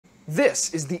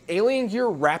This is the Alien Gear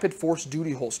Rapid Force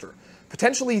Duty Holster,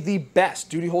 potentially the best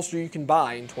duty holster you can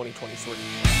buy in 2023.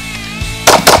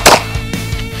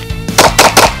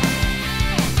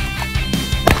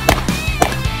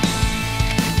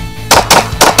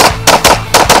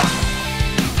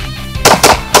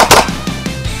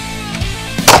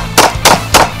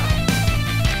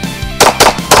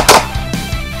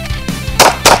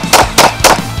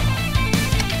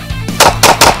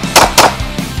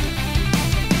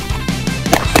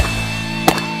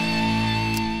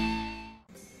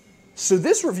 So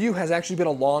this review has actually been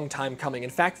a long time coming. In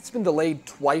fact, it's been delayed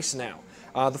twice now.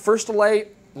 The first delay,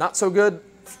 not so good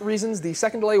reasons. The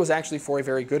second delay was actually for a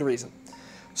very good reason.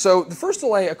 So the first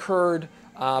delay occurred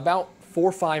about 4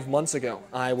 or 5 months ago.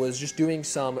 I was just doing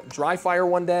some dry fire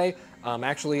one day.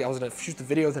 Actually, I was going to shoot the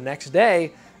video the next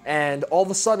day, and all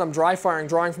of a sudden I'm dry firing,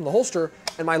 drawing from the holster,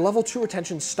 and my level 2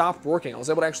 retention stopped working. I was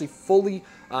able to actually fully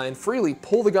and freely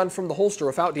pull the gun from the holster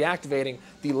without deactivating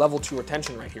the level 2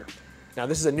 retention right here. Now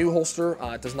this is a new holster,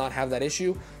 it does not have that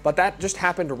issue, but that just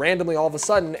happened randomly all of a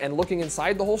sudden, and looking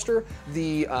inside the holster,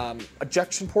 the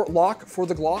ejection port lock for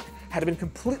the Glock had been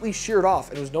completely sheared off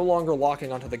and was no longer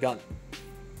locking onto the gun.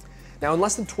 Now in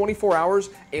less than 24 hours,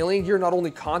 Alien Gear not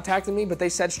only contacted me, but they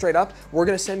said straight up, we're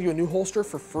gonna send you a new holster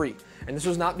for free. And this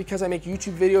was not because I make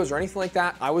YouTube videos or anything like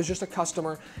that. I was just a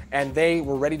customer and they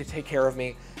were ready to take care of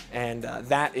me, and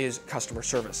that is customer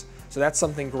service. So that's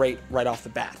something great right off the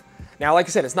bat. Now, like I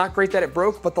said, it's not great that it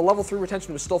broke, but the level 3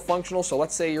 retention was still functional. So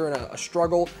let's say you're in a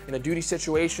struggle, in a duty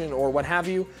situation, or what have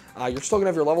you, you're still gonna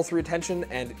have your level 3 retention.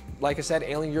 And like I said,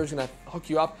 Alien Gear is gonna hook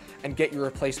you up and get your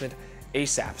replacement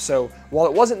ASAP. So while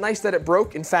it wasn't nice that it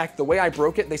broke, in fact, the way I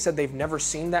broke it, they said they've never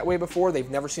seen that way before. They've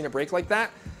never seen it break like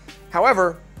that.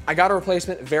 However, I got a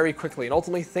replacement very quickly, and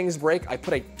ultimately things break. I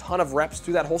put a ton of reps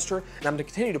through that holster, and I'm gonna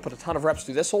continue to put a ton of reps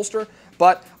through this holster,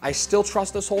 but I still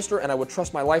trust this holster, and I would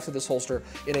trust my life to this holster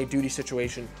in a duty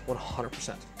situation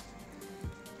 100%.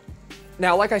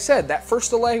 Now, like I said, that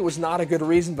first delay was not a good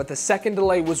reason, but the second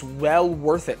delay was well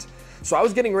worth it. So I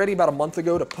was getting ready about a month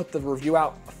ago to put the review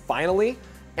out finally,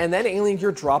 and then Alien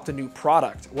Gear dropped a new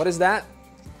product. What is that?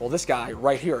 Well, this guy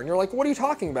right here. And you're like, what are you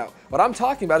talking about? What I'm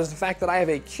talking about is the fact that I have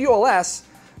a QLS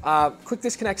quick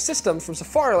disconnect system from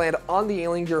Safariland on the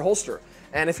Alien Gear holster.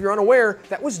 And if you're unaware,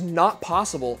 that was not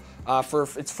possible for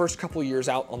its first couple of years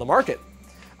out on the market.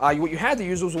 What you had to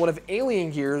use was one of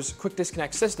Alien Gear's quick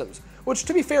disconnect systems, which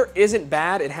to be fair isn't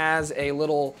bad. It has a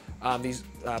little, these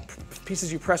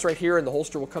pieces you press right here and the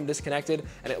holster will come disconnected,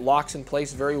 and it locks in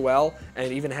place very well. And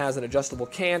it even has an adjustable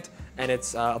cant, and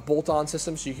it's a bolt-on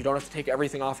system, so you don't have to take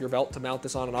everything off your belt to mount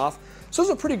this on and off. So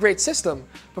it's a pretty great system,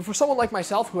 but for someone like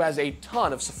myself who has a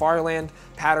ton of Safariland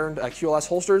patterned QLS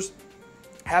holsters,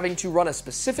 having to run a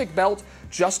specific belt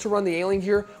just to run the Alien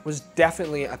Gear was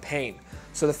definitely a pain.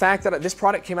 So the fact that this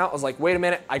product came out, I was like, wait a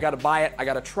minute, I gotta buy it, I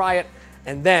gotta try it,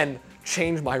 and then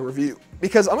change my review.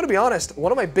 Because I'm gonna be honest,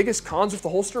 one of my biggest cons with the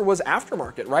holster was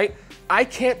aftermarket, right? I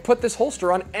can't put this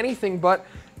holster on anything but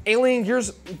Alien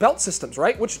Gear's belt systems,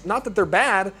 right? Which, not that they're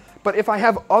bad, but if I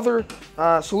have other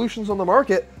solutions on the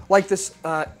market, like this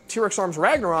T-Rex Arms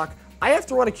Ragnarok, I have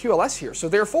to run a QLS here. So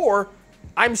therefore,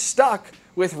 I'm stuck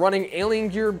with running Alien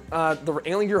Gear, the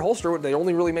Alien Gear holster. They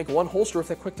only really make one holster with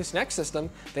a quick disconnect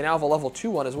system. They now have a level 2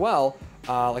 one as well,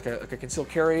 like a concealed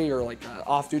carry or like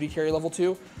off-duty carry level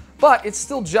 2. But it's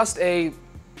still just a,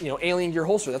 Alien Gear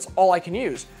holster. That's all I can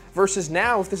use. Versus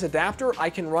now with this adapter, I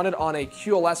can run it on a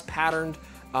QLS patterned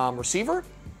receiver,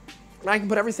 and I can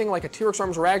put everything like a T-Rex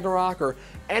Arms Ragnarok or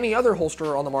any other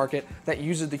holster on the market that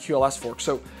uses the QLS fork.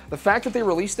 So the fact that they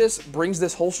released this brings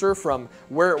this holster from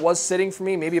where it was sitting for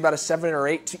me, maybe about a 7 or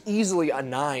 8, to easily a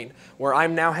 9, where I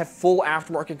now have full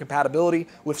aftermarket compatibility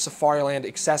with Safariland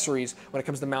accessories when it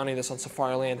comes to mounting this on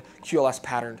Safariland QLS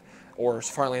patterned or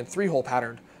Safariland 3-hole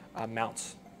patterned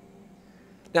mounts.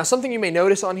 Now, something you may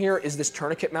notice on here is this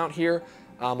tourniquet mount here.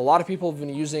 A lot of people have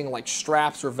been using like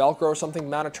straps or Velcro or something to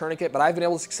mount a tourniquet, but I've been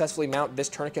able to successfully mount this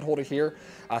tourniquet holder here,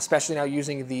 especially now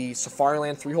using the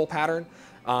Safariland 3-hole pattern.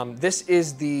 This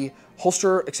is the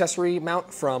holster accessory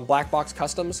mount from Black Box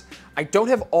Customs. I don't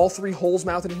have all 3 holes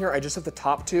mounted in here, I just have the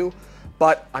top 2,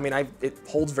 but I mean, it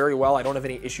holds very well. I don't have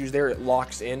any issues there. It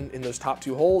locks in those top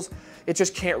 2 holes. It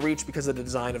just can't reach because of the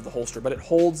design of the holster, but it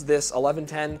holds this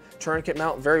 1110 tourniquet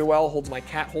mount very well, holds my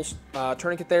cat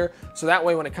tourniquet there, so that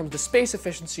way when it comes to space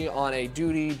efficiency on a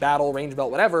duty, battle, range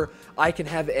belt, whatever, I can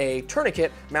have a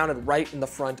tourniquet mounted right in the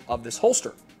front of this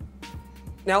holster.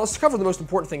 Now let's cover the most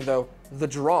important thing though, the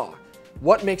draw.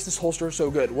 What makes this holster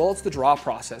so good? Well, it's the draw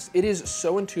process. It is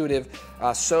so intuitive,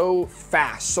 so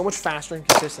fast, so much faster and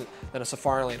consistent than a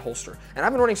Safariland holster. And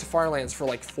I've been running Safarilands for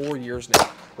like 4 years now.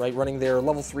 right, running their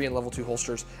level 3 and level 2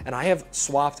 holsters, and I have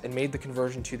swapped and made the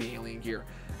conversion to the Alien Gear,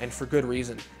 and for good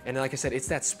reason. And like I said, it's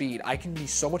that speed. I can be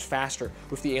so much faster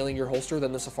with the Alien Gear holster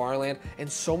than the Safariland,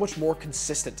 and so much more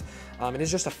consistent. It is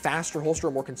just a faster holster,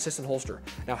 a more consistent holster.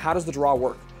 Now, how does the draw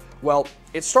work? Well,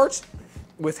 it starts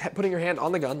with putting your hand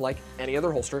on the gun like any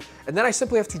other holster, and then I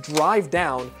simply have to drive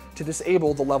down to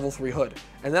disable the level 3 hood.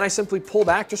 And then I simply pull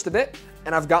back just a bit,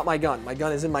 and I've got my gun. My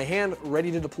gun is in my hand,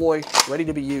 ready to deploy, ready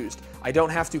to be used. I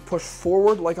don't have to push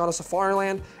forward like on a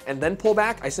Safariland and then pull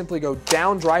back. I simply go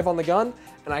down, drive on the gun,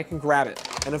 and I can grab it.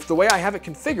 And if the way I have it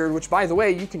configured, which by the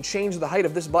way, you can change the height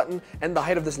of this button and the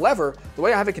height of this lever, the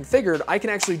way I have it configured, I can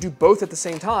actually do both at the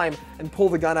same time and pull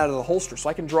the gun out of the holster. So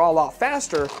I can draw a lot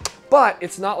faster, but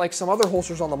it's not like some other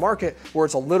holsters on the market where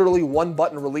it's a literally one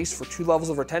button release for 2 levels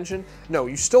of retention. No,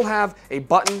 you still have a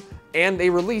button and a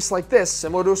release like this,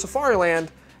 similar to a Safariland.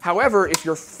 However, if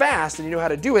you're fast and you know how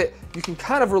to do it, you can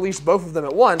kind of release both of them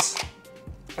at once,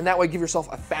 and that way give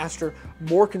yourself a faster,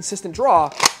 more consistent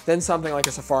draw than something like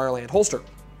a Safariland holster.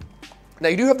 Now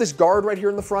you do have this guard right here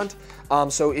in the front,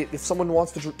 so if someone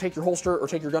wants to take your holster or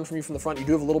take your gun from you from the front, you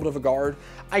do have a little bit of a guard.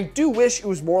 I do wish it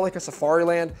was more like a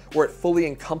Safariland where it fully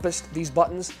encompassed these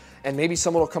buttons, and maybe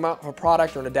someone will come out with a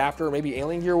product or an adapter, or maybe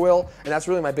Alien Gear will, and that's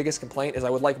really my biggest complaint, is I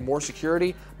would like more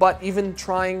security. But even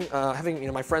trying,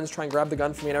 having my friends try and grab the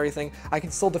gun for me and everything, I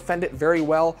can still defend it very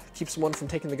well, keep someone from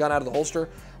taking the gun out of the holster.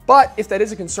 But if that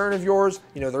is a concern of yours,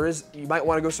 you might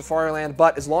want to go Safariland,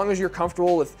 but as long as you're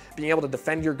comfortable with being able to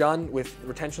defend your gun with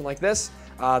retention like this,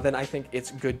 then I think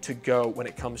it's good to go when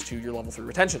it comes to your level 3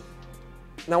 retention.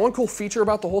 Now, one cool feature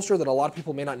about the holster that a lot of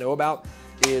people may not know about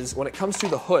is when it comes to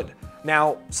the hood.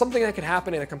 Now, something that can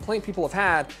happen, and a complaint people have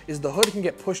had, is the hood can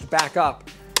get pushed back up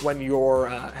when you're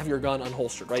have your gun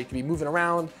unholstered, right? You could be moving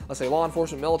around, let's say law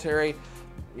enforcement, military,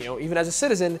 even as a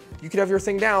citizen, you could have your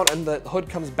thing down and the hood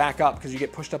comes back up because you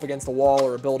get pushed up against the wall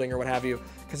or a building or what have you,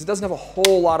 because it doesn't have a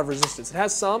whole lot of resistance. It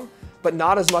has some, but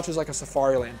not as much as like a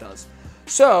Safariland does.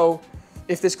 So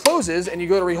if this closes and you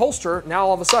go to reholster, now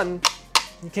all of a sudden,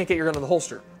 you can't get your gun in the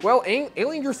holster. Well,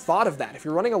 Alien Gear thought of that. If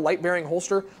you're running a light-bearing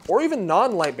holster, or even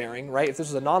non-light-bearing, right? If this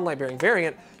is a non-light-bearing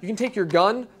variant, you can take your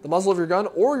gun, the muzzle of your gun,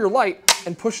 or your light,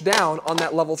 and push down on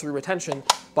that level 3 retention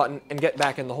button and get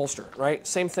back in the holster, right?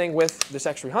 Same thing with this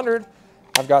X300.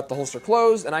 I've got the holster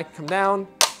closed, and I can come down,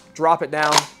 drop it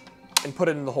down, and put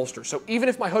it in the holster. So even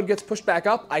if my hood gets pushed back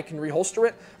up, I can reholster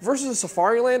it, versus a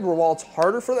Safariland where while it's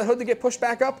harder for that hood to get pushed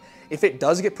back up, if it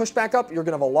does get pushed back up, you're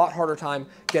gonna have a lot harder time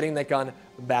getting that gun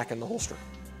back in the holster.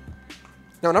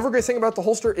 Now, another great thing about the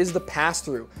holster is the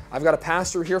pass-through. I've got a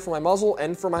pass-through here for my muzzle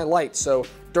and for my light. So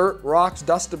dirt, rocks,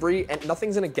 dust, debris, and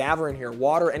nothing's in a gather in here,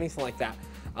 water, anything like that.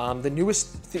 The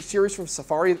newest series from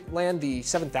Safariland, the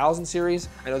 7000 series,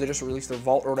 I know they just released their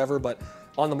Vault or whatever, but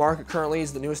on the market currently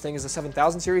is the newest thing is the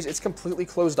 7000 series. It's completely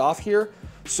closed off here,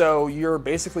 so you're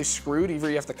basically screwed. Either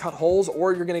you have to cut holes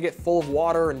or you're gonna get full of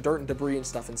water and dirt and debris and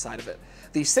stuff inside of it.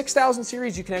 The 6000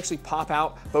 series, you can actually pop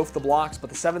out both the blocks, but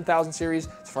the 7000 series,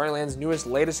 Safariland's newest,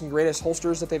 latest and greatest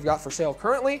holsters that they've got for sale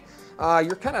currently,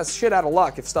 you're kind of shit out of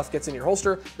luck if stuff gets in your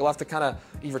holster. You'll have to kind of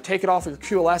either take it off of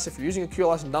your QLS if you're using a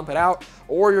QLS and dump it out,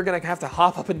 or you're gonna have to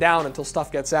hop up and down until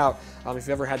stuff gets out. If you've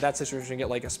ever had that situation, you get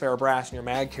like a spare brass in your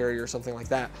mag carrier or something like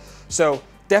that. So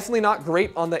definitely not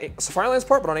great on the Safariland's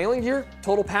part, but on Alien Gear,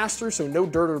 total pass-through, so no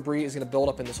dirt or debris is gonna build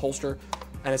up in this holster,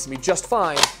 and it's gonna be just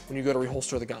fine when you go to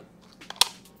reholster the gun.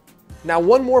 Now,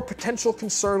 one more potential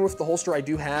concern with the holster I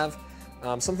do have,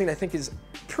 something I think is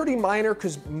pretty minor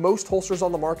because most holsters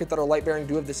on the market that are light bearing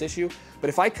do have this issue, but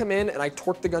if I come in and I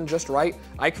torque the gun just right,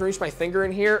 I can reach my finger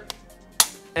in here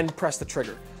and press the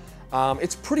trigger.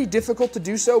 It's pretty difficult to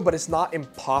do so, but it's not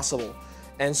impossible.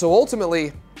 And so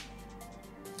ultimately,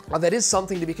 that is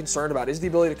something to be concerned about, is the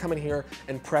ability to come in here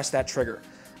and press that trigger.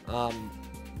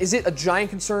 Is it a giant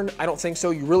concern? I don't think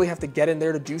so. You really have to get in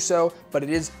there to do so, but it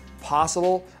is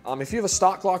possible. If you have a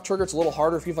stock lock trigger, it's a little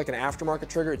harder. If you have like an aftermarket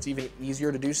trigger, it's even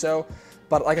easier to do so.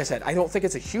 But like I said, I don't think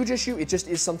it's a huge issue. It just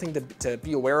is something to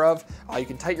be aware of. You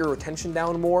can tighten your retention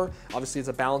down more. Obviously, it's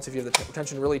a balance. If you have the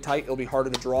retention really tight, it'll be harder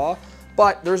to draw.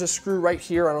 But there's a screw right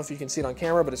here. I don't know if you can see it on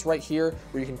camera, but it's right here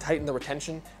where you can tighten the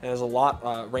retention, and there's a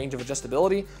lot range of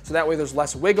adjustability. So that way there's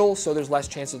less wiggle, so there's less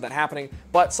chance of that happening.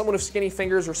 But someone with skinny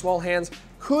fingers or small hands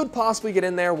could possibly get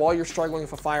in there while you're struggling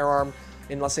with a firearm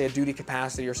in, let's say, a duty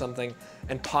capacity or something,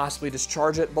 and possibly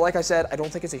discharge it. But like I said, I don't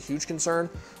think it's a huge concern.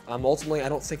 Ultimately, I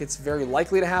don't think it's very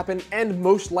likely to happen, and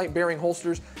most light-bearing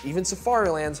holsters, even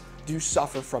Safarilands, do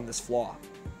suffer from this flaw.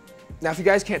 Now, if you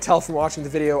guys can't tell from watching the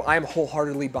video, I am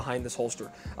wholeheartedly behind this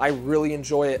holster. I really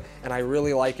enjoy it, and I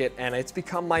really like it, and it's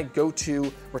become my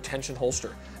go-to retention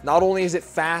holster. Not only is it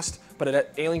fast,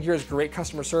 but Alien Gear has great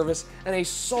customer service and a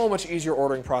so much easier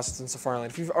ordering process than Safariland.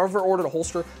 If you've ever ordered a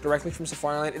holster directly from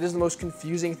Safariland, it is the most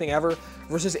confusing thing ever.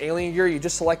 Versus Alien Gear, you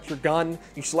just select your gun,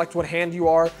 you select what hand you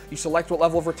are, you select what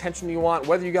level of retention you want,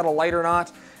 whether you got a light or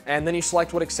not, and then you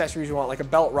select what accessories you want, like a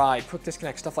belt ride, quick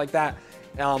disconnect, stuff like that,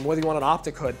 whether you want an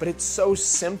optic hood. But it's so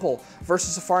simple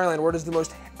versus Safariland, where it is the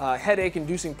most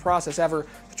headache-inducing process ever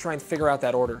to try and figure out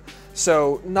that order.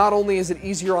 So not only is it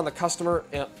easier on the customer,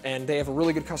 and they have a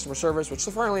really good customer service, which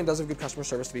Safariland does have good customer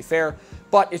service to be fair,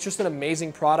 but it's just an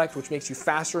amazing product which makes you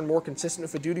faster and more consistent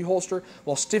with a duty holster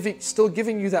while still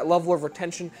giving you that level of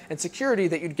retention and security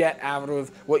that you'd get out of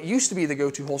what used to be the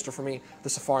go-to holster for me, the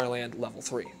Safariland Level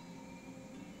 3.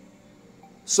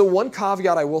 So one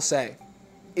caveat I will say,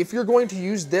 if you're going to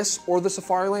use this or the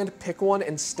Safariland, pick one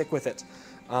and stick with it.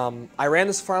 I ran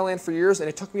the Safariland for years, and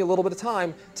it took me a little bit of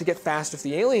time to get fast with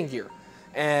the Alien Gear.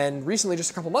 And recently,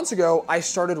 just a couple months ago, I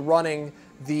started running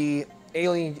the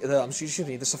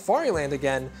Safariland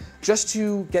again, just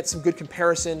to get some good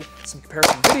comparison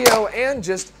video, and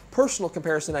just personal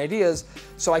comparison ideas,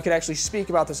 so I could actually speak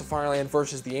about the Safariland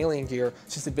versus the Alien Gear,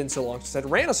 since it'd been so long since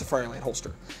I'd ran a Safariland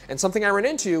holster. And something I ran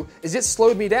into is it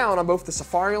slowed me down on both the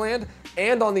Safariland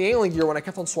and on the Alien Gear when I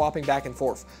kept on swapping back and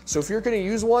forth. So if you're going to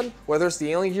use one, whether it's the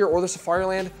Alien Gear or the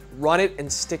Safariland, run it and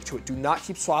stick to it. Do not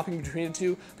keep swapping between the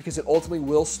two, because it ultimately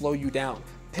will slow you down.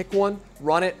 Pick one,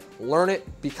 run it, learn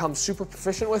it, become super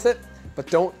proficient with it, but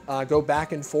don't go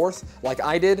back and forth like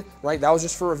I did, right? That was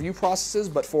just for review processes,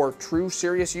 but for true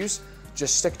serious use,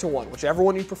 just stick to one. Whichever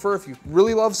one you prefer. If you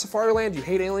really love Safariland, you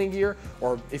hate Alien Gear,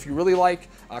 or if you really like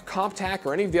CompTac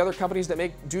or any of the other companies that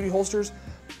make duty holsters,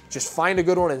 just find a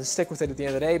good one and stick with it at the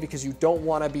end of the day, because you don't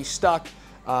want to be stuck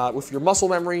with your muscle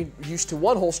memory used to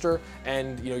one holster,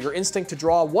 and your instinct to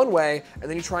draw one way, and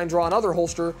then you try and draw another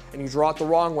holster and you draw it the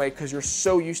wrong way because you're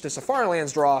so used to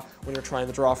Safariland's draw when you're trying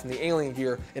to draw from the Alien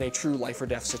Gear in a true life or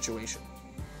death situation.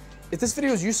 If this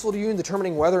video is useful to you in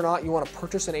determining whether or not you want to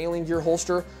purchase an Alien Gear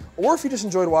holster, or if you just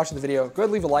enjoyed watching the video, go ahead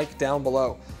and leave a like down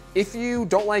below. If you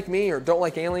don't like me or don't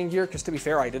like Alien Gear, because to be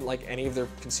fair, I didn't like any of their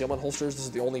concealment holsters, this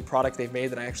is the only product they've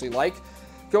made that I actually like,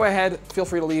 go ahead, feel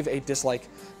free to leave a dislike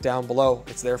down below.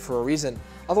 It's there for a reason.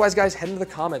 Otherwise, guys, head into the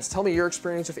comments. Tell me your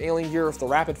experience with Alien Gear, with the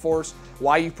Rapid Force,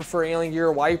 why you prefer Alien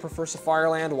Gear, why you prefer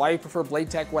Safariland, why you prefer Blade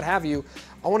Tech, what have you.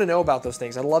 I want to know about those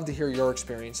things. I'd love to hear your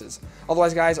experiences.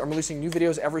 Otherwise, guys, I'm releasing new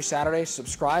videos every Saturday.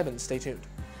 Subscribe and stay tuned.